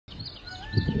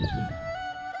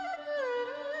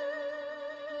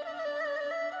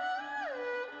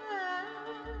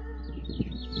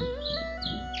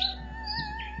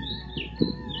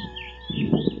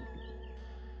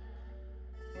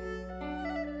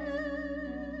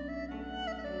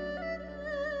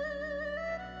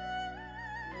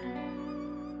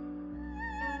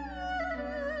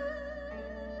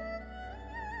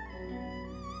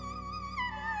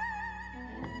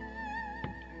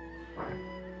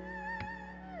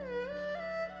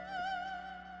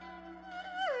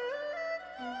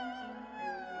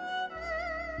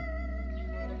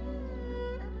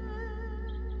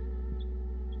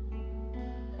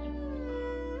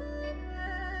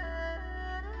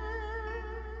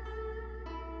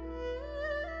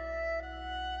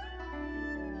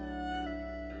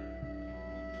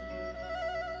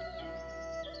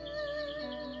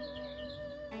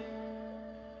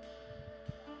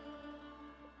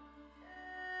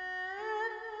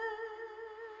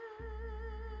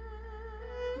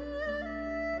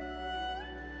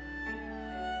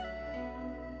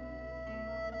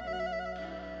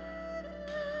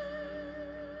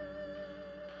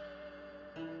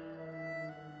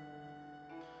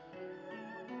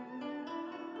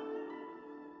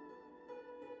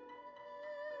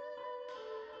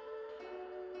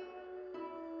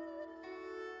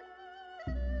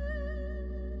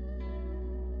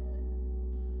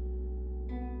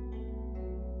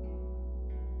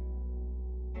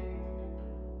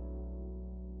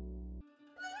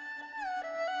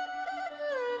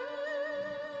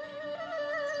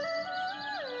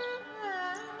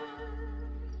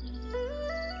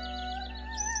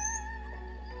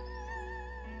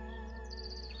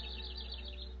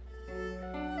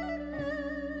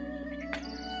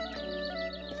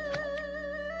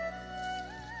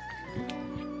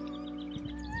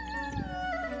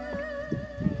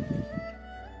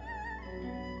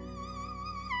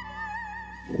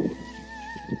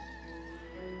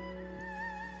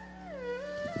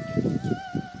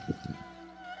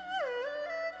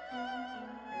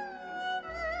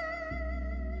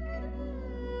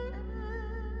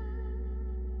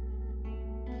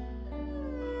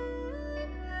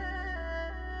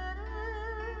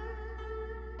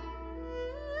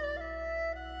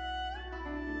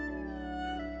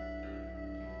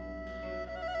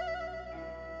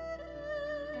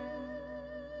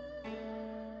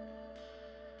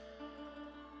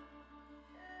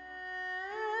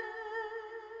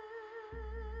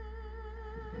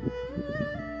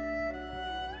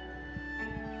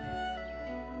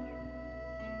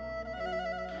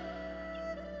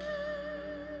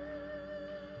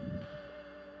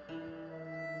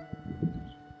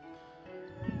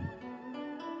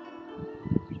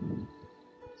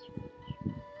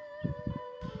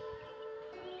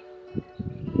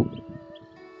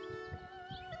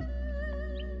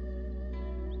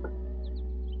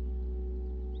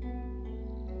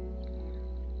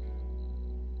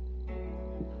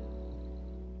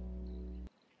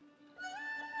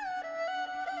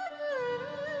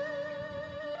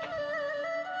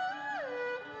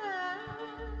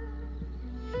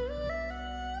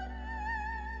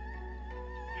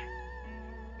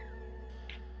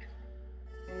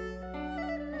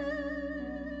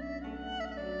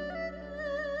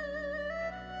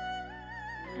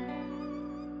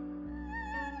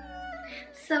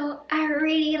So I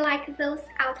really like those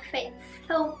outfits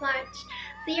so much.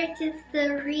 They are just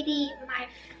really my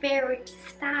favorite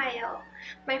style.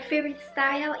 My favorite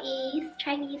style is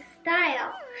Chinese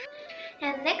style.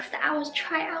 And next I will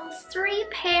try on 3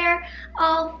 pair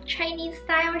of Chinese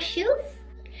style shoes.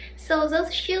 So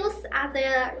those shoes are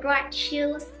the right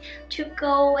shoes to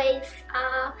go with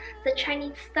the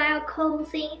Chinese style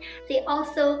clothing. They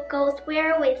also goes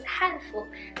well with handful.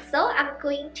 So I'm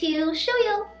going to show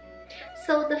you.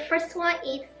 So the first one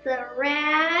is the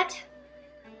red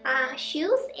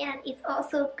shoes, and it's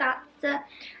also got the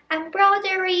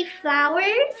embroidery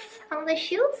flowers on the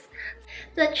shoes.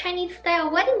 The Chinese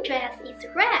style wedding dress is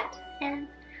red, and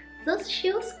those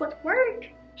shoes would work.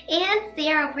 And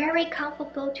they are very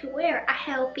comfortable to wear. I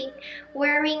have been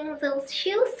wearing those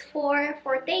shoes for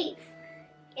 4 days,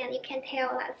 and you can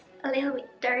tell that's a little bit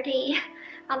dirty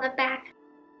on the back.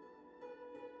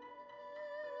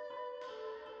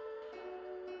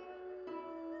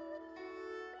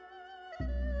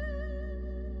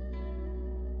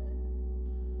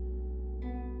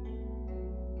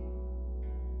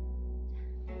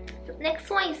 The next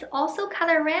one is also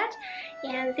color red,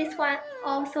 and this one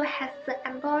also has the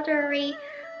embroidery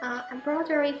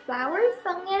flowers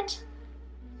on it.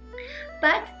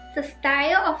 But the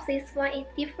style of this one is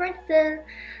different than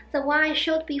the one I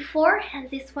showed before, and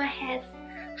this one has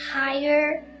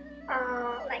higher,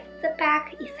 like the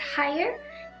back is higher,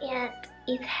 and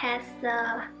it has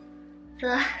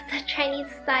the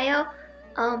Chinese style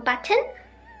button.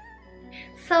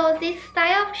 So this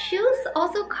style of shoes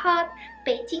also called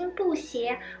北京布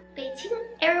鞋. Beijing,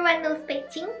 everyone knows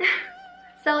Beijing.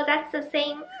 So that's the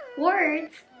same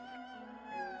words.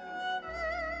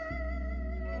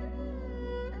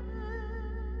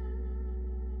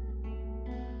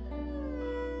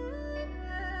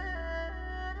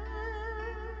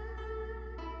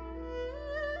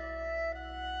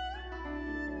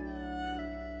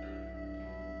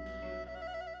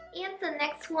 And the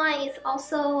next one is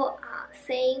also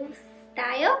same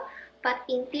style, but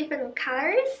in different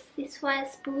colors. This one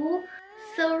is blue.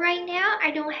 So right now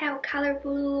I don't have color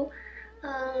blue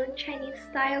Chinese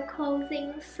style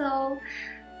clothing, so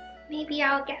maybe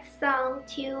I'll get some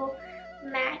to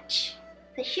match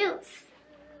the shoes.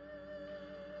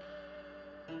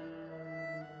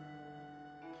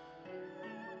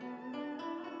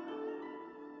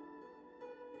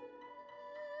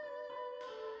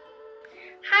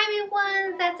 Hi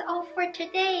everyone, that's all for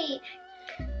today.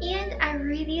 And I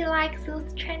really like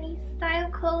those Chinese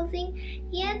style clothing,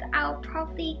 and I'll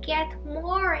probably get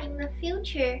more in the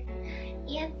future.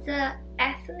 And the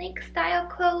ethnic style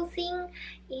clothing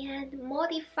and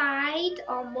modified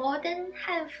or modern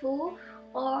Hanfu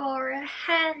or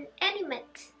Han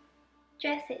animate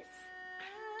dresses.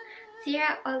 There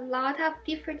are a lot of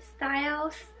different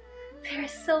styles. There are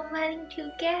so many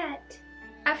to get.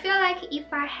 I feel like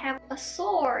if I have a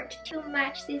sword to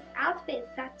match these outfits,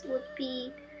 that would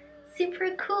be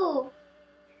super cool.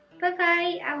 Bye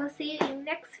bye, I will see you in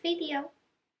next video.